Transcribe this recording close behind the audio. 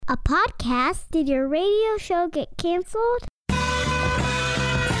A podcast? Did your radio show get canceled?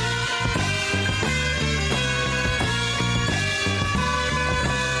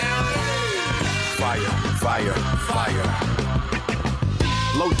 Fire.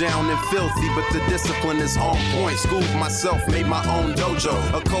 Low down and filthy, but the discipline is on point. Schooled myself, made my own dojo.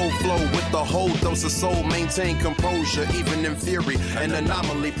 A cold flow with the whole dose of soul. Maintain composure, even in theory. An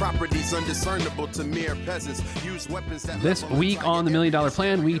anomaly, properties undiscernible to mere peasants. Use weapons that... This week on The $1 Million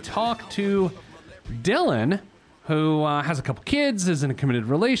Plan, we talk to Dylan, who has a couple kids, is in a committed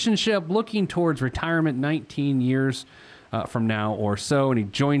relationship, looking towards retirement 19 years from now or so, and he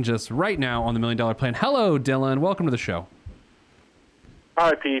joins us right now on The $1 Million Plan. Hello, Dylan. Welcome to the show.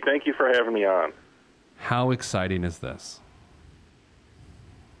 Hi, Pete. Thank you for having me on. How exciting is this?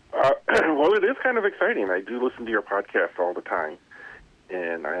 Well, it is kind of exciting. I do listen to your podcast all the time,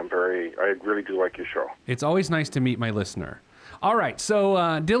 and I really do like your show. It's always nice to meet my listener. All right, so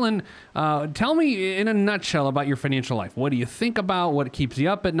Dylan, tell me in a nutshell about your financial life. What do you think about? What keeps you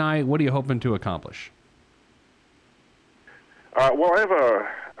up at night? What are you hoping to accomplish? Well,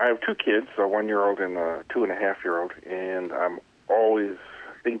 I have two kids, a 1-year-old and a 2.5-year-old, and I'm always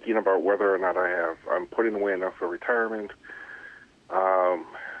thinking about whether or not I'm putting away enough for retirement. Now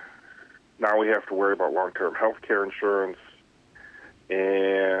we have to worry about long-term health care insurance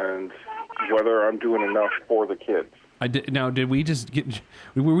and whether I'm doing enough for the kids.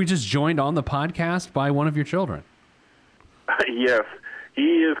 Were we just joined on the podcast by one of your children? Yes.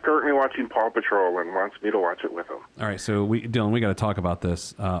 He is currently watching Paw Patrol and wants me to watch it with him. All right, so Dylan, we got to talk about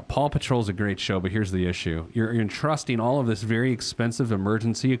this. Paw Patrol is a great show, but here's the issue. You're entrusting all of this very expensive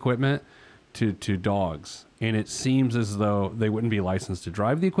emergency equipment to dogs, and it seems as though they wouldn't be licensed to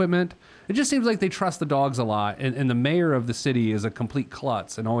drive the equipment. It just seems like they trust the dogs a lot, and the mayor of the city is a complete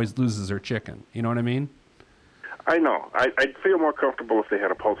klutz and always loses her chicken. You know what I mean? I know. I'd feel more comfortable if they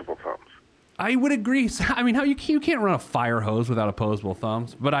had opposable thumbs. I would agree. I mean, you can't run a fire hose without opposable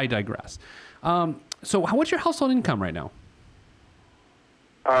thumbs, but I digress. So what's your household income right now?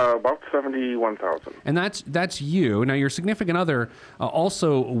 About $71,000. And that's you. Now, your significant other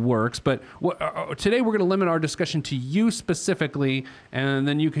also works, but today we're going to limit our discussion to you specifically, and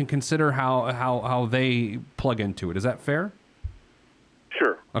then you can consider how they plug into it. Is that fair?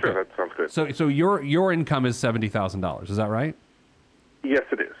 Sure. Okay. Sure, that sounds good. So your income is $70,000. Is that right? Yes,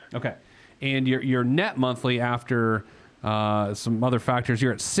 it is. Okay. And your net monthly after some other factors,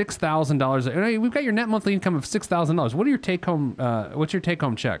 you're at $6,000. We've got your net monthly income of $6,000. What are your take home? What's your take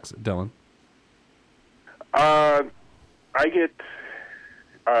home checks, Dylan? I get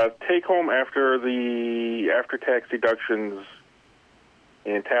take home after tax deductions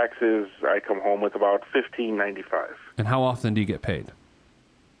and taxes. I come home with about $1,595. And how often do you get paid?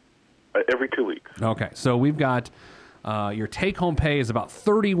 Every 2 weeks. Okay, so we've got. Your take-home pay is about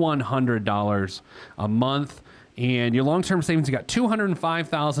 $3,100 a month, and your long-term savings, you got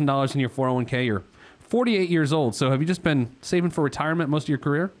 $205,000 in your 401k. You're 48 years old, so have you just been saving for retirement most of your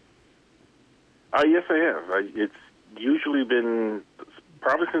career? Yes, I have. It's usually been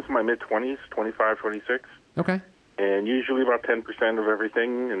probably since my mid-20s, 25, 26. Okay. And usually about 10% of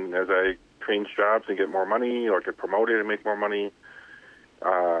everything, and as I change jobs and get more money or get promoted and make more money,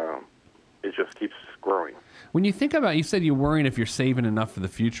 it just keeps growing. When you think about, you said you're worrying if you're saving enough for the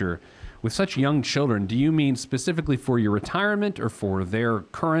future. With such young children, do you mean specifically for your retirement or for their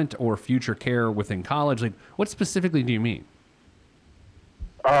current or future care within college? Like, what specifically do you mean?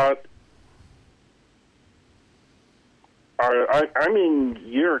 I'm in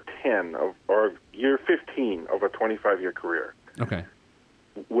year 10 or year 15 of a 25-year career. Okay.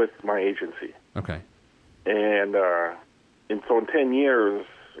 With my agency. Okay. And so in 10 years,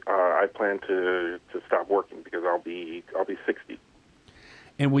 I plan to stop working because I'll be 60.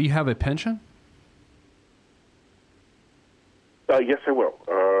 And will you have a pension? Yes, I will.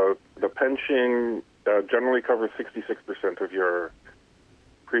 The pension generally covers 66% of your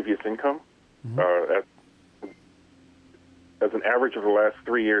previous income. Mm-hmm. As an average of the last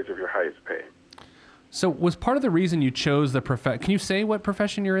 3 years of your highest pay. So was part of the reason you chose the profession? Can you say what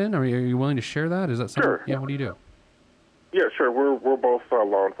profession you're in? Are you willing to share that? Is that something? Sure. Yeah, what do you do? Yeah, sure. We're both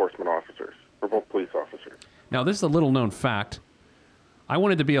law enforcement officers. We're both police officers. Now, this is a little-known fact. I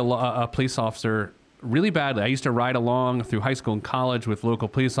wanted to be a police officer really badly. I used to ride along through high school and college with local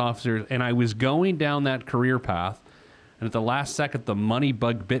police officers, and I was going down that career path, and at the last second, the money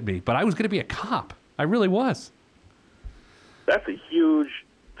bug bit me. But I was going to be a cop. I really was. That's a huge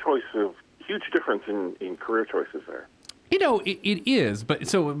difference in career choices there. You know, it is, but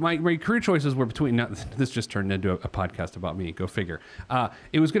so my career choices were between, now, this just turned into a podcast about me, go figure.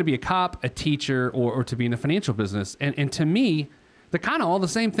 It was going to be a cop, a teacher, or to be in the financial business. And to me, they're kind of all the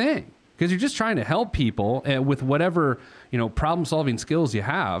same thing, because you're just trying to help people with whatever, problem-solving skills you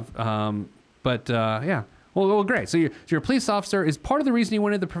have. Yeah. Well, great. So you're a police officer. Is part of the reason you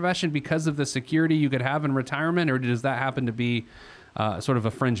went into the profession because of the security you could have in retirement, or does that happen to be sort of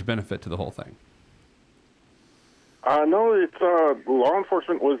a fringe benefit to the whole thing? No, it's law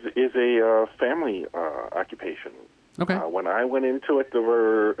enforcement is a family occupation. Okay. When I went into it, there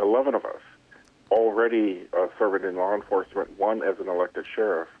were 11 of us already serving in law enforcement, one as an elected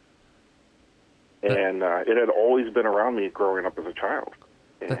sheriff. And it had always been around me growing up as a child.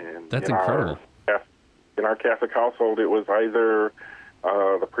 And that's incredible. In our Catholic household, it was either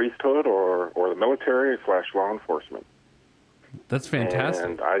the priesthood or the military / law enforcement. That's fantastic.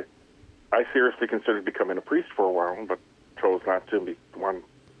 And I seriously considered becoming a priest for a while, but chose not to.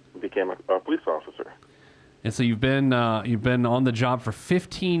 Became a police officer. And so you've been on the job for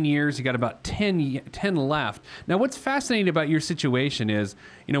 15 years. You got about 10 left. Now, what's fascinating about your situation is,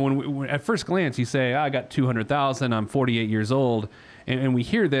 when at first glance you say, I got $200,000, I'm 48 years old, and we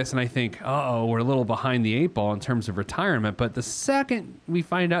hear this, and I think, we're a little behind the 8 ball in terms of retirement. But the second we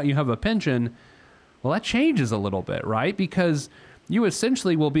find out you have a pension, well, that changes a little bit, right? Because you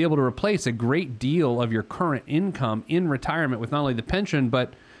essentially will be able to replace a great deal of your current income in retirement with not only the pension,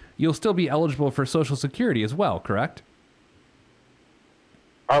 but you'll still be eligible for Social Security as well, correct?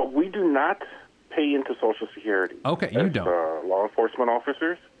 We do not pay into Social Security. Okay, you don't. Law enforcement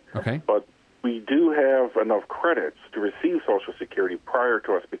officers. Okay. But we do have enough credits to receive Social Security prior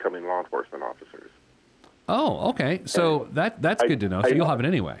to us becoming law enforcement officers. Oh, okay. So that's good to know. So you'll have it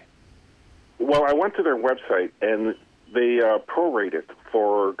anyway. Well, I went to their website, and they prorate it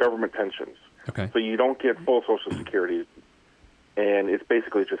for government pensions. Okay. So you don't get full Social Security, and it's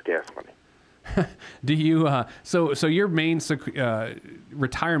basically just gas money. Do you? So your main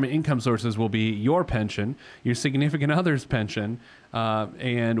retirement income sources will be your pension, your significant other's pension,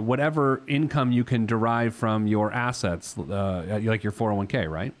 and whatever income you can derive from your assets, like your 401k,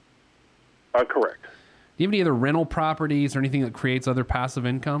 right? Correct. Do you have any other rental properties or anything that creates other passive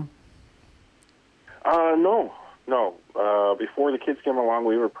income? No. Before the kids came along,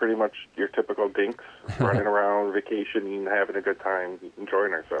 we were pretty much your typical dinks, running around, vacationing, having a good time,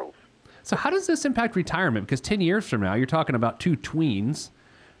 enjoying ourselves. So how does this impact retirement? Because 10 years from now, you're talking about 2 tweens,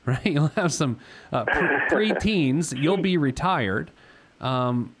 right? You'll have some pre-teens. You'll be retired.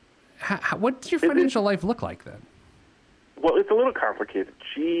 What's your financial life look like then? Well, it's a little complicated.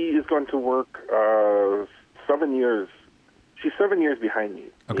 She is going to work 7 years. She's 7 years behind me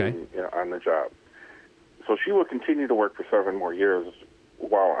on the job. So she will continue to work for 7 more years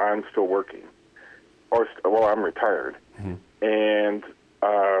while I'm still working, or while I'm retired. Mm-hmm. And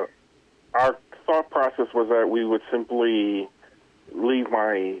our thought process was that we would simply leave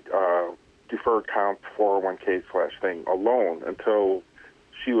my deferred comp 401k / thing alone until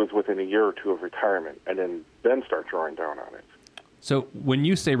she was within a year or 2 of retirement, and then start drawing down on it. So when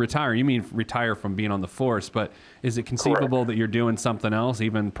you say retire, you mean retire from being on the force, but is it conceivable Correct. that you're doing something else,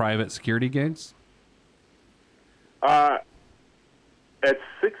 even private security gigs? At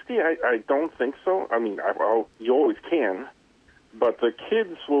 60, I don't think so. I mean, you always can, but the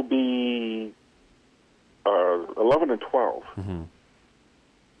kids will be 11 and 12. Mm-hmm.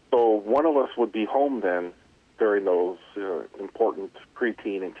 So one of us would be home then during those important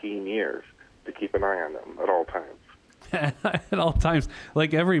preteen and teen years to keep an eye on them at all times. At all times,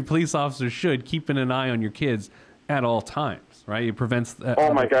 like every police officer should, keeping an eye on your kids at all times, right? It prevents.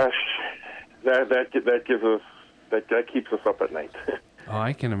 My gosh, that gives us that keeps us up at night. Oh,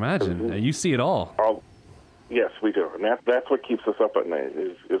 I can imagine. You see it all. Yes, we do, and that's what keeps us up at night.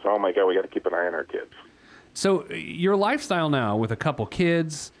 Is oh my God, we got to keep an eye on our kids. So your lifestyle now, with a couple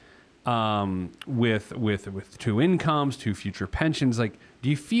kids, with 2 incomes, 2 future pensions, like, do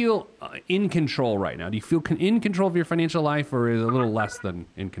you feel in control right now? Do you feel in control of your financial life, or is it a little less than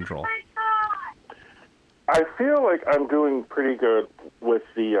in control? I feel like I'm doing pretty good with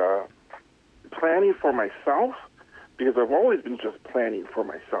the planning for myself, because I've always been just planning for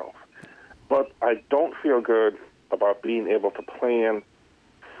myself. But I don't feel good about being able to plan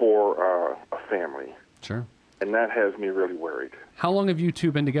for a family. Sure. And that has me really worried. How long have you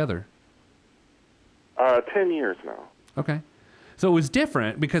 2 been together? 10 years now. Okay. So it was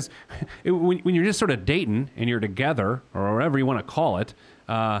different because when you're just sort of dating and you're together, or whatever you want to call it,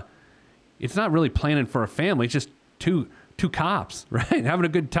 it's not really planning for a family. It's just two cops, right? Having a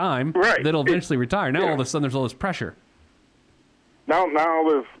good time. Right. That'll eventually retire. Now all of a sudden there's all this pressure. Now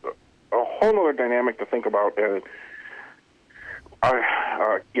there's a whole other dynamic to think about. And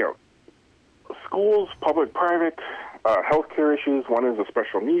schools, public, private, healthcare issues. One is a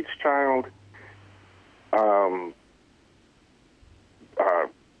special needs child.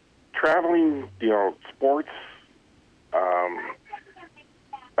 traveling, sports,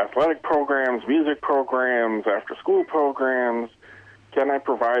 athletic programs, music programs, after-school programs. Can I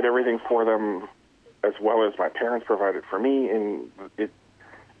provide everything for them as well as my parents provided for me? And it's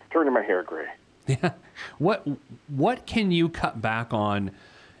turning my hair gray. Yeah. What can you cut back on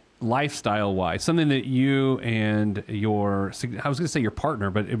lifestyle-wise? Something that you and I was going to say your partner,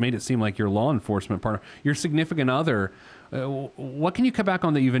 but it made it seem like your law enforcement partner, your significant other. What can you cut back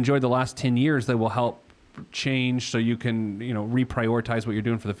on that you've enjoyed the last 10 years that will help change so you can, reprioritize what you're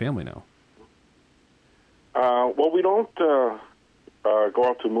doing for the family now? Well, we don't go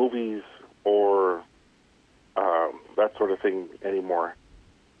out to movies or that sort of thing anymore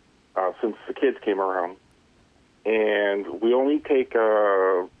since the kids came around. And we only take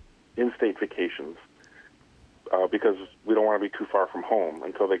in-state vacations because we don't want to be too far from home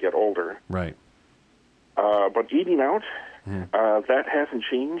until they get older. Right. But eating out, that hasn't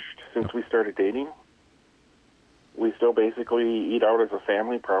changed since we started dating. We still basically eat out as a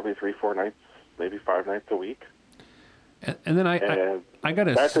family, probably 3-4 nights, maybe 5 nights a week. And then I got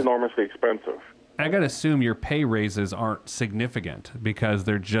to... That's enormously expensive. I got to assume your pay raises aren't significant because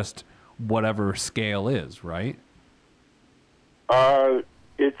they're just whatever scale is, right?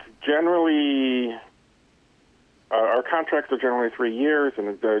 It's generally... our contracts are generally 3 years,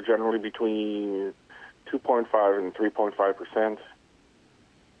 and they're generally between 2.5 and 3.5%.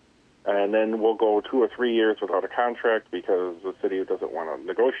 And then we'll go 2 or 3 years without a contract because the city doesn't want to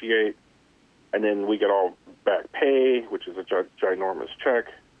negotiate. And then we get all back pay, which is a ginormous check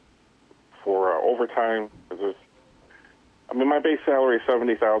for overtime. My base salary is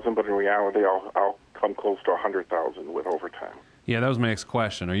 $70,000, but in reality, I'll come close to $100,000 with overtime. Yeah, that was my next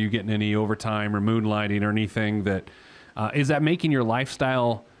question. Are you getting any overtime or moonlighting or anything that is that making your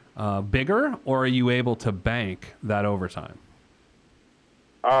lifestyle bigger, or are you able to bank that overtime?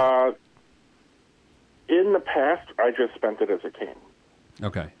 In the past, I just spent it as it came.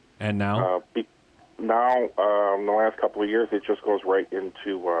 Okay, and now? Now, in the last couple of years, it just goes right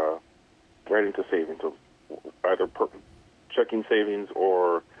into savings, of either checking savings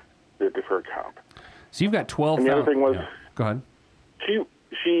or the deferred comp. So you've got 12. And the other thing was, go ahead.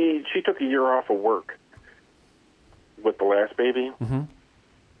 She took a year off of work with the last baby. Mm-hmm.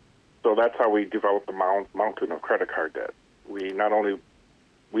 So that's how we developed the mountain of credit card debt. We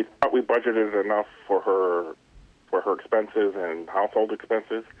thought we budgeted enough for her expenses and household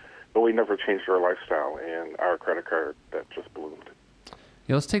expenses, but we never changed our lifestyle, and our credit card debt just bloomed.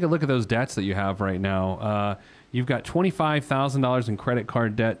 Yeah, let's take a look at those debts that you have right now. You've got $25,000 in credit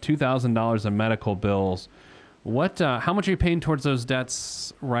card debt, $2,000 in medical bills. How much are you paying towards those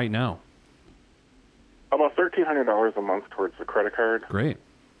debts right now? About $1,300 a month towards the credit card. Great.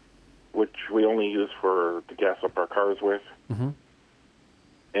 Which we only use to gas up our cars with. Mm-hmm.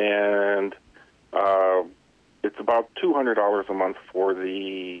 And it's about $200 a month for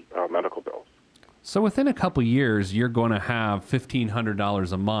the medical bills. So within a couple years, you're going to have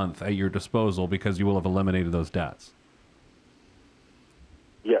 $1,500 a month at your disposal because you will have eliminated those debts.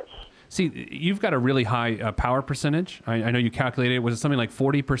 Yes. See, you've got a really high power percentage. I know you calculated it. Was it something like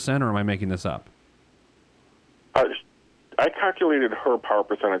 40%, or am I making this up? I calculated her power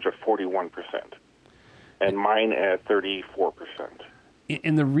percentage at 41%, and mine at 34%.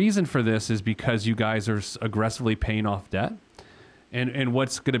 And the reason for this is because you guys are aggressively paying off debt. And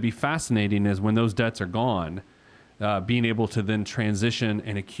what's going to be fascinating is when those debts are gone, being able to then transition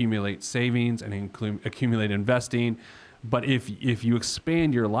and accumulate savings and accumulate investing. But if you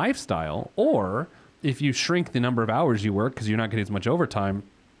expand your lifestyle, or if you shrink the number of hours you work because you're not getting as much overtime,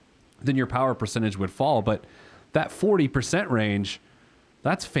 then your power percentage would fall. But that 40% range,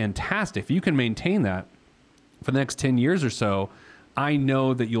 that's fantastic. If you can maintain that for the next 10 years or so, I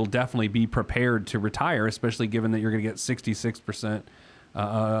know that you'll definitely be prepared to retire, especially given that you're going to get 66%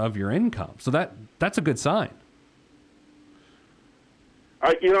 of your income. So that's a good sign.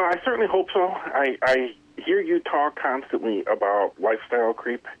 I certainly hope so. I hear you talk constantly about lifestyle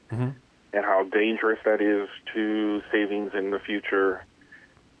creep and how dangerous that is to savings in the future,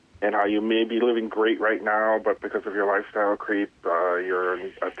 and how you may be living great right now, but because of your lifestyle creep, you're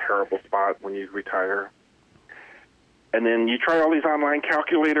in a terrible spot when you retire. And then you try all these online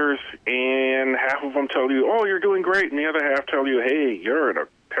calculators, and half of them tell you, oh, you're doing great, and the other half tell you, hey, you're in a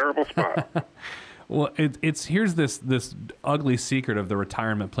terrible spot. Well, here's this ugly secret of the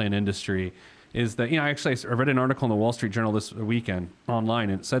retirement plan industry is that, I read an article in the Wall Street Journal this weekend online,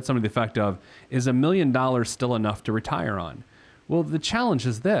 and it said something to the effect of, is $1 million still enough to retire on? Well, the challenge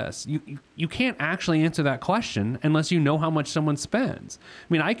is this. You can't actually answer that question unless you know how much someone spends.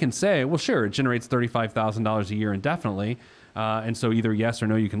 I mean, I can say, well, sure, it generates $35,000 a year indefinitely, and so either yes or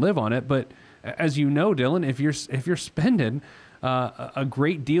no, you can live on it. But as you know, Dylan, if you're spending a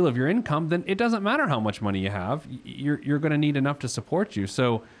great deal of your income, then it doesn't matter how much money you have. You're going to need enough to support you.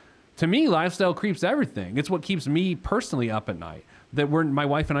 So, to me, lifestyle creep's everything. It's what keeps me personally up at night. That my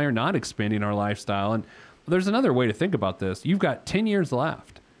wife and I are not expanding our lifestyle. And there's another way to think about this. You've got 10 years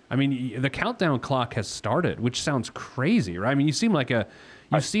left. I mean, the countdown clock has started, which sounds crazy, right? I mean, you seem like a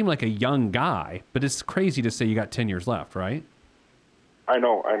young guy, but it's crazy to say you got 10 years left, right? I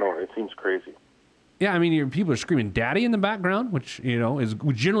know. It seems crazy. Yeah, I mean, people are screaming "daddy" in the background, which is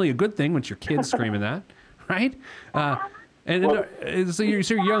generally a good thing once your kid's screaming that, right? So you're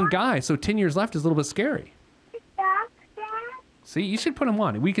a young guy, so 10 years left is a little bit scary. See, you should put him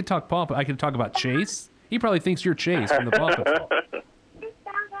on. We could talk Paw. I could talk about Chase. He probably thinks you're Chase from the Paw Patrol.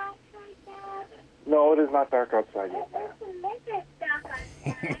 No, it is not dark outside yet.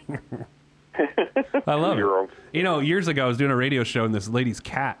 I love it. Years ago, I was doing a radio show, and this lady's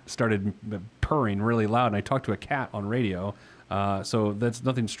cat started purring really loud, and I talked to a cat on radio. So that's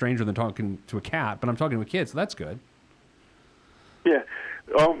nothing stranger than talking to a cat, but I'm talking to a kid, so that's good. Yeah.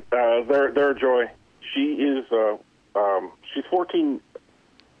 Well, they're a joy. She is, she's 14,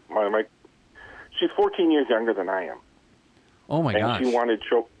 she's 14 years younger than I am. Oh, my gosh. And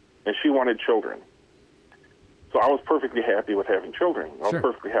she wanted children. So I was perfectly happy with having children. I was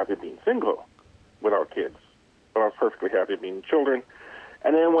perfectly happy being single without kids. But I was perfectly happy being children.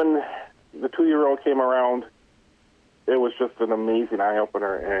 And then when the 2-year-old came around, it was just an amazing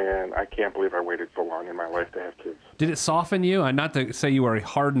eye-opener, and I can't believe I waited so long in my life to have kids. Did it soften you? Not to say you were a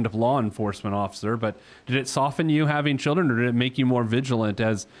hardened law enforcement officer, but did it soften you having children, or did it make you more vigilant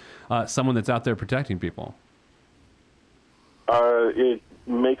as someone that's out there protecting people? It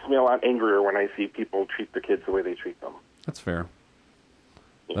makes me a lot angrier when I see people treat the kids the way they treat them. That's fair.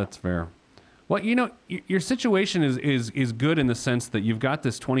 Yeah. That's fair. Well, your situation is good in the sense that you've got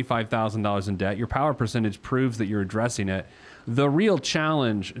this $25,000 in debt. Your power percentage proves that you're addressing it. The real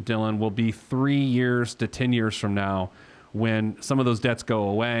challenge, Dylan, will be 3 years to 10 years from now when some of those debts go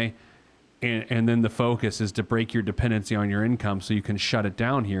away, and then the focus is to break your dependency on your income so you can shut it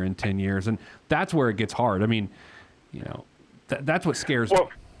down here in 10 years. And that's where it gets hard. I mean, that's what scares me. Well,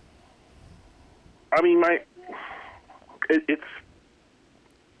 I mean,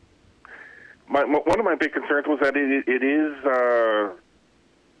 one of my big concerns was that it is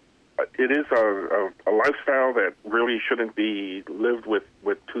a lifestyle that really shouldn't be lived with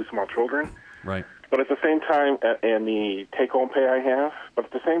two small children. Right. But at the same time, and the take-home pay I have, but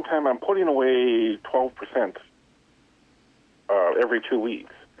at the same time, I'm putting away 12% every 2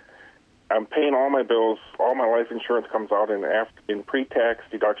 weeks. I'm paying all my bills. All my life insurance comes out in pre-tax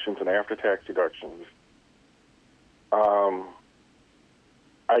deductions and after-tax deductions.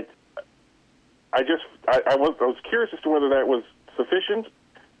 I was curious as to whether that was sufficient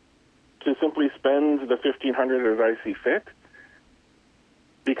to simply spend the $1,500 as I see fit,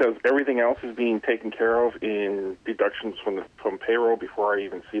 because everything else is being taken care of in deductions from payroll before I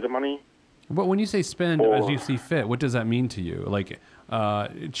even see the money. But when you say spend as you see fit, what does that mean to you? Like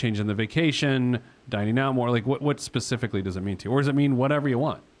changing the vacation, dining out more? Like what specifically does it mean to you? Or does it mean whatever you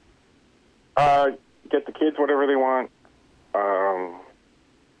want? Get the kids whatever they want.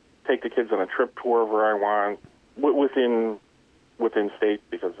 Take the kids on a trip to wherever I want within state,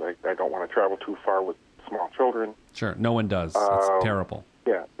 because I don't want to travel too far with small children. Sure, no one does. It's terrible.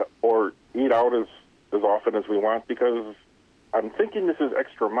 Yeah, or eat out as often as we want, because I'm thinking this is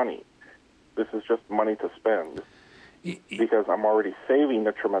extra money. This is just money to spend, because I'm already saving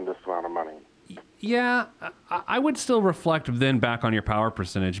a tremendous amount of money. Yeah, I would still reflect then back on your power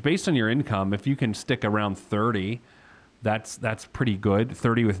percentage. Based on your income, if you can stick around 30, that's pretty good.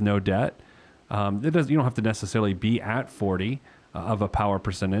 30 with no debt. You don't have to necessarily be at 40 of a power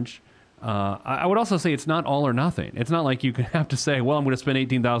percentage. I would also say it's not all or nothing. It's not like you can have to say, well, I'm going to spend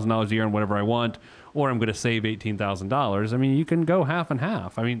 $18,000 a year on whatever I want, or I'm going to save $18,000. I mean, you can go half and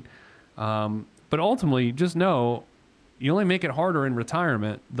half. I mean, but ultimately, just know you only make it harder in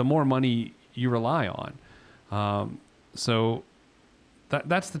retirement the more money you rely on. So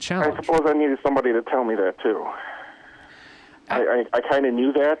that's the challenge. I suppose I needed somebody to tell me that too. I kind of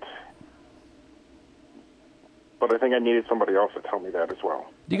knew that, but I think I needed somebody else to tell me that as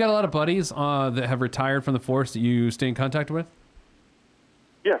well. You got a lot of buddies that have retired from the force that you stay in contact with?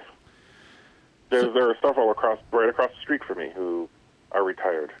 Yes. There are several right across the street from me who are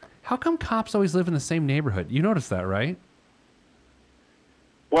retired. How come cops always live in the same neighborhood? You notice that, right?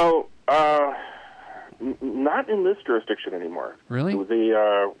 Well, not in this jurisdiction anymore. Really?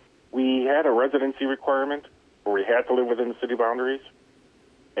 We had a residency requirement where we had to live within the city boundaries,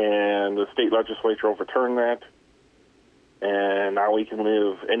 and the state legislature overturned that. and now we can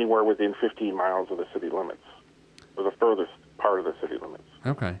live anywhere within 15 miles of the city limits, or the furthest part of the city limits.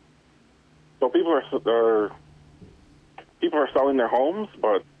 Okay. So people are selling their homes,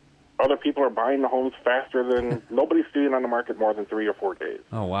 but other people are buying the homes faster than nobody's staying on the market more than 3 or 4 days.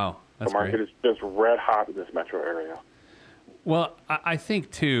 Oh, wow. That's the market great. is just red hot in this metro area. Well, I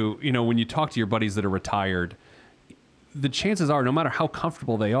think, too, when you talk to your buddies that are retired, the chances are, no matter how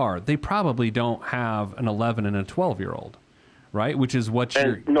comfortable they are, they probably don't have an 11 and a 12-year-old, right? Which is what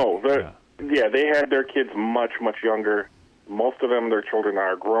you're... No, they had their kids much, much younger. Most of them, their children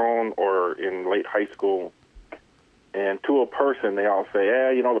are grown or in late high school. And to a person, they all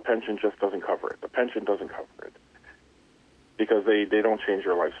say, the pension just doesn't cover it. The pension doesn't cover it. Because they don't change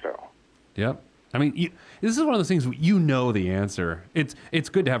your lifestyle. Yep. I mean, this is one of those things, the answer. It's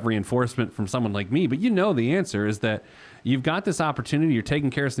good to have reinforcement from someone like me, but the answer is that you've got this opportunity, you're taking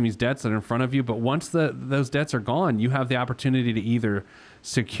care of some of these debts that are in front of you, but once those debts are gone, you have the opportunity to either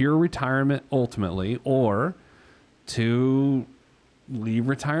secure retirement ultimately or to leave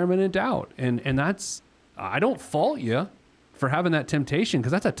retirement in doubt. And that's, I don't fault you for having that temptation,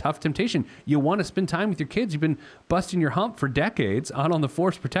 because that's a tough temptation. You want to spend time with your kids. You've been busting your hump for decades out on the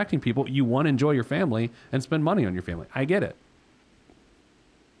force protecting people. You want to enjoy your family and spend money on your family. I get it.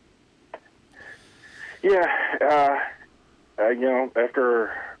 Yeah.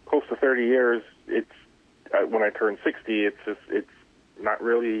 After close to 30 years, it's when I turn 60, it's not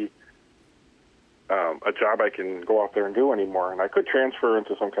really a job I can go out there and do anymore. And I could transfer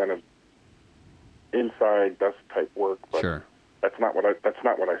into some kind of inside desk type work, but sure. That's not what I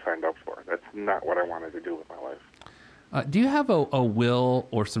signed up for. That's not what I wanted to do with my life. Do you have a will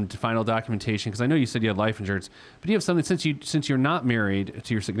or some final documentation? Because I know you said you had life insurance, but do you have something, since you're not married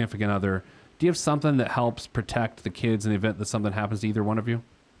to your significant other, do you have something that helps protect the kids in the event that something happens to either one of you?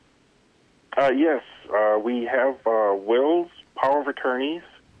 Yes, we have wills, power of attorneys,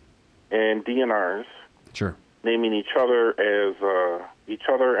 and DNRs. Sure. Naming each other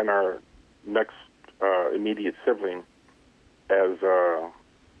and our next immediate sibling as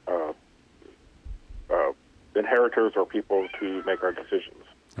inheritors or people to make our decisions.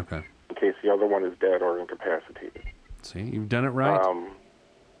 Okay. In case the other one is dead or incapacitated. See, you've done it right.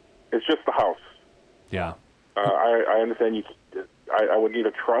 It's just the house. Yeah. I understand I would need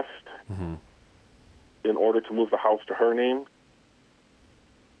a trust in order to move the house to her name,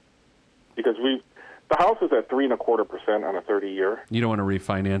 because the house is at 3.25% on a 30-year. You don't want to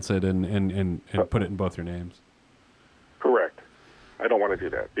refinance it and put it in both your names. Correct. I don't want to do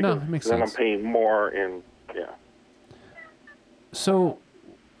that, because it makes then sense. I'm paying more in. So,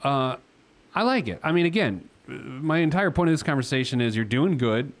 I like it. I mean, again, my entire point of this conversation is you're doing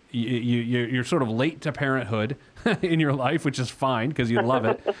good. You're sort of late to parenthood in your life, which is fine because you love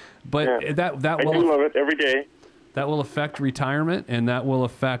it. But yeah. that I do love it every day. That will affect retirement, and that will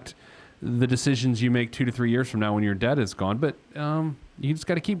affect the decisions you make 2 to 3 years from now when your debt is gone. But you just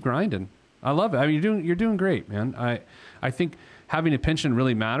got to keep grinding. I love it. I mean, you're doing great, man. I think having a pension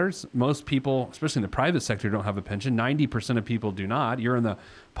really matters. Most people, especially in the private sector, don't have a pension. 90% of people do not. You're in the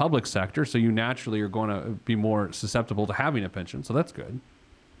public sector, so you naturally are going to be more susceptible to having a pension. So that's good.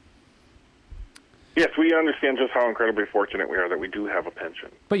 Yes, we understand just how incredibly fortunate we are that we do have a pension.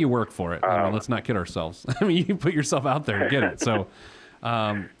 But you work for it. Let's not kid ourselves. I mean, you put yourself out there to get it. So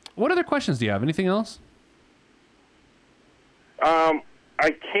what other questions do you have? Anything else? I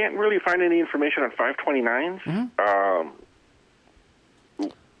can't really find any information on 529s. Mm-hmm.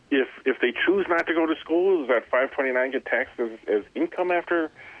 If they choose not to go to school, does that 529 get taxed as income after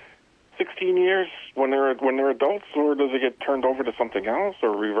 16 years when they're adults, or does it get turned over to something else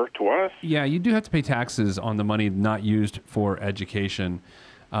or revert to us? Yeah, you do have to pay taxes on the money not used for education,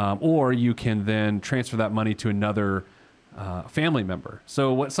 or you can then transfer that money to another family member.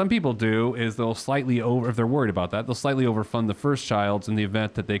 So what some people do is they'll slightly if they're worried about that, they'll slightly overfund the first child in the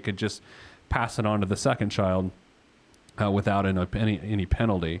event that they could just pass it on to the second child without any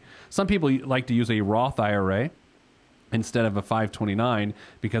penalty. Some people like to use a Roth IRA instead of a 529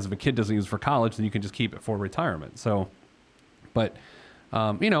 because if a kid doesn't use it for college, then you can just keep it for retirement. So, but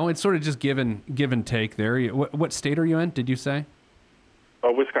it's sort of just give and take there. What state are you in? Did you say?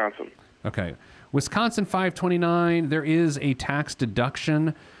 Wisconsin. Okay. Wisconsin 529, there is a tax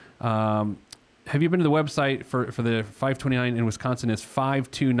deduction. Have you been to the website for the 529 in Wisconsin? It's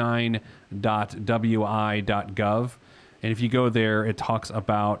 529.wi.gov. And if you go there, it talks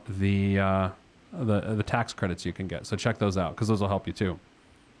about the tax credits you can get. So check those out because those will help you too.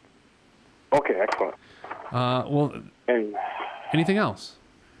 Okay, excellent. And anything else?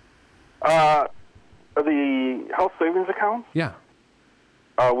 The health savings account? Yeah.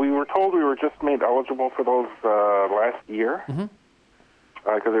 We were told we were just made eligible for those last year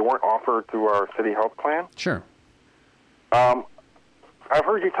because they weren't offered through our city health plan. Sure. I've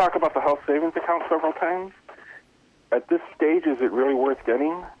heard you talk about the health savings account several times. At this stage, is it really worth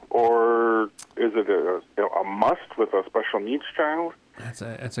getting, or is it a must with a special needs child?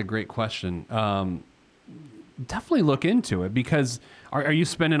 That's a great question. Definitely look into it, because are you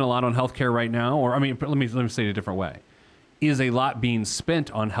spending a lot on healthcare right now? Or, I mean, let me say it a different way. Is a lot being spent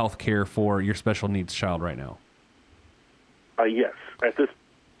on healthcare for your special needs child right now? Yes. At this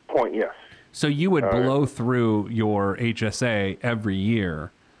point, yes. So you would blow through your HSA every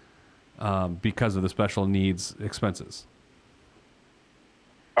year because of the special needs expenses?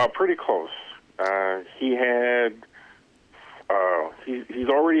 Pretty close. He had... he's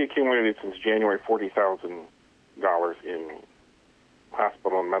already accumulated since January $40,000 in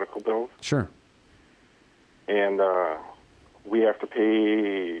hospital and medical bills. Sure. And we have to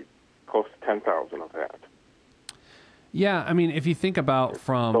pay close to $10,000 of that. Yeah, I mean, if you think about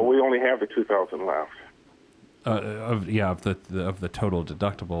from... So we only have the $2,000 left. Of the total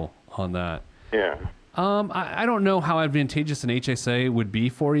deductible on that. Yeah. I don't know how advantageous an HSA would be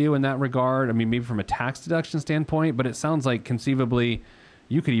for you in that regard. I mean, maybe from a tax deduction standpoint, but it sounds like conceivably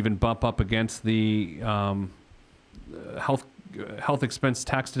you could even bump up against the health expense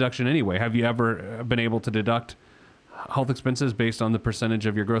tax deduction anyway. Have you ever been able to deduct health expenses based on the percentage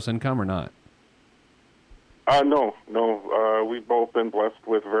of your gross income or not? No. We've both been blessed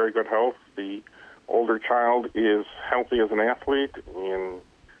with very good health. The older child is healthy as an athlete, and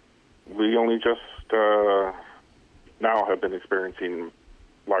we only just now have been experiencing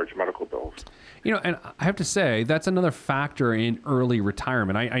large medical bills. You know, and I have to say, that's another factor in early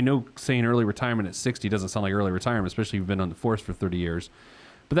retirement. I know saying early retirement at 60 doesn't sound like early retirement, especially if you've been on the force for 30 years.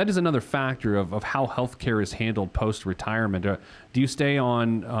 But that is another factor of how healthcare is handled post-retirement. Do you stay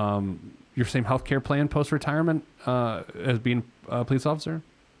on your same healthcare plan post-retirement as being a police officer?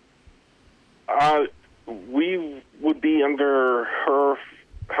 We would be under her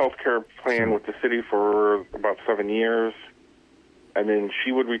healthcare plan with the city for about 7 years, and then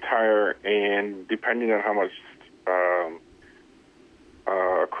she would retire, and depending on how much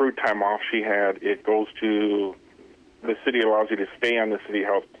accrued time off she had, it goes to the city. Allows you to stay on the city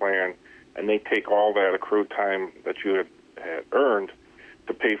health plan, and they take all that accrued time that you had earned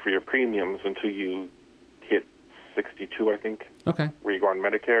to pay for your premiums until you hit 62, I think. Okay. Where you go on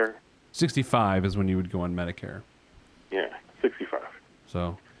Medicare. 65 is when you would go on Medicare. Yeah, 65.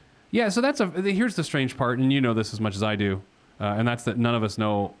 So, yeah, so here's the strange part, and you know this as much as I do, and that's that none of us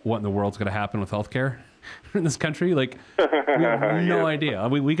know what in the world's going to happen with healthcare in this country. Like, we have no idea.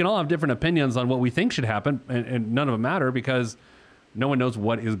 We can all have different opinions on what we think should happen, and none of them matter because no one knows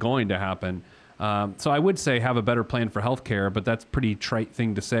what is going to happen. So I would say have a better plan for healthcare, but that's a pretty trite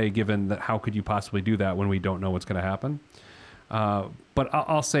thing to say given that how could you possibly do that when we don't know what's going to happen? But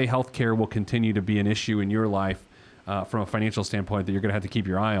I'll say healthcare will continue to be an issue in your life from a financial standpoint that you're going to have to keep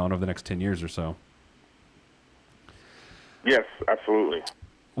your eye on over the next 10 years or so. Yes, absolutely.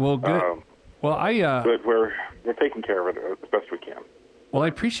 Well, good. But we're taking care of it as best we can. Well, I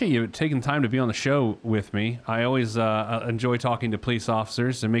appreciate you taking time to be on the show with me. I always enjoy talking to police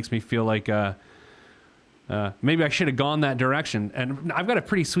officers. It makes me feel like maybe I should have gone that direction. And I've got a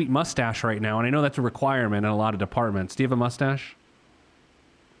pretty sweet mustache right now, and I know that's a requirement in a lot of departments. Do you have a mustache?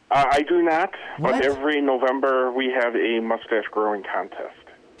 I do not, What? but every November we have a mustache growing contest.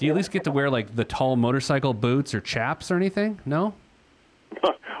 Do you at least get to wear like the tall motorcycle boots or chaps or anything? No?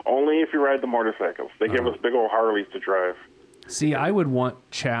 Only if you ride the motorcycles. They give us big old Harleys to drive. See, I would want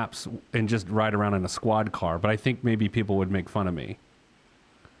chaps and just ride around in a squad car, but I think maybe people would make fun of me.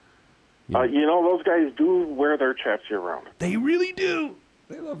 Those guys do wear their chaps year-round. They really do.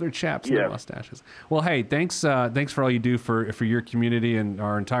 They love their chaps and their mustaches. Well, hey, thanks for all you do for your community and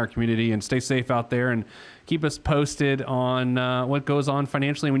our entire community, and stay safe out there and keep us posted on what goes on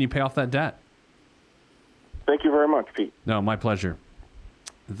financially when you pay off that debt. Thank you very much, Pete. No, my pleasure.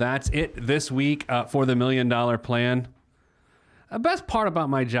 That's it this week for the $1 Million Plan. The best part about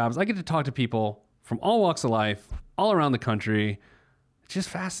my job is I get to talk to people from all walks of life, all around the country. It's just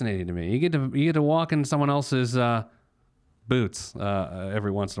fascinating to me. You get to walk in someone else's boots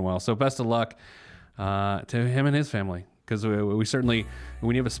every once in a while. So best of luck to him and his family, because we certainly,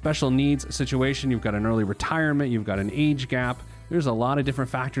 when you have a special needs situation, you've got an early retirement, you've got an age gap. There's a lot of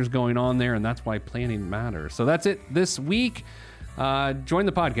different factors going on there, and that's why planning matters. So that's it this week. Join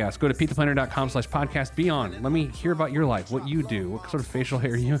the podcast. Go to PeteThePlanner.com/podcast. Be on. Let me hear about your life, what you do, what sort of facial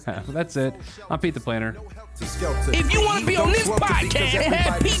hair you have. That's it. I'm Pete the Planner. If you want to be on this podcast and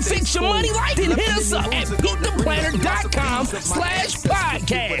have Pete fix your money life, then hit us up at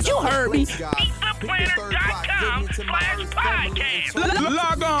PeteThePlanner.com/podcast. You heard me. PeteThePlanner.com/podcast.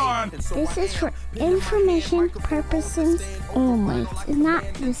 Log on. This is for information purposes only. It's not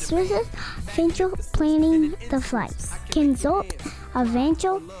the Swiss financial planning device. Consult a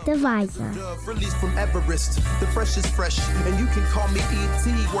financial advisor. Released from Everest, the fresh is fresh, and you can call me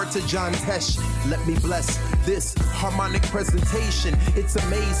E.T. Word to John Tesh. Let me bless this harmonic presentation. It's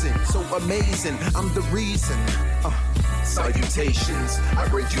amazing, so amazing. I'm the reason. Salutations, I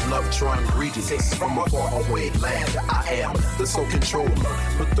bring you love-tron greetings from a faraway land. I am the sole controller.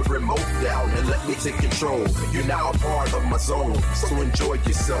 Put the remote down and let me take control. You're now a part of my zone, so enjoy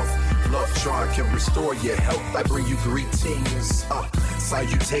yourself. Love-tron can restore your health. I bring you greetings,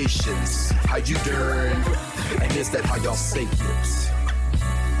 salutations. How you doing? And is that how y'all say it?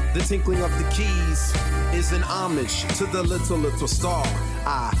 The tinkling of the keys is an homage to the little star.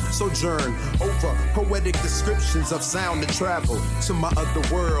 I sojourn over poetic descriptions of sound and travel to my other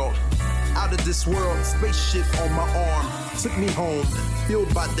world. Out of this world, spaceship on my arm took me home,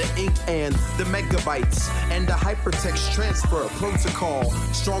 fueled by the ink and the megabytes and the hypertext transfer protocol,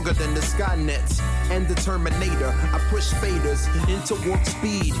 stronger than the Skynet and the Terminator. I push faders into warp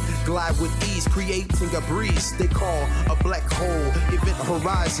speed, glide with ease, creating a breeze they call a black hole. Event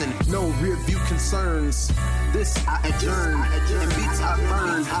horizon, no rear view concerns. This I adjourn, and beats I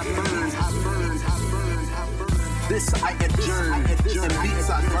burn. This I adjourn, and beats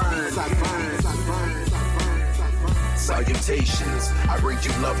I burn. Salutations, I bring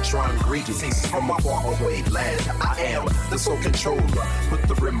you love-tron greetings from a faraway land. I am the sole controller. Put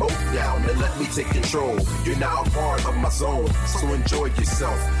the remote down and let me take control. You're now a part of my zone, so enjoy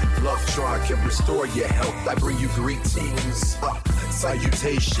yourself. Love-tron can restore your health. I bring you greetings,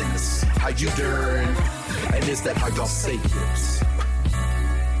 salutations. How you doing? And is that how y'all say it?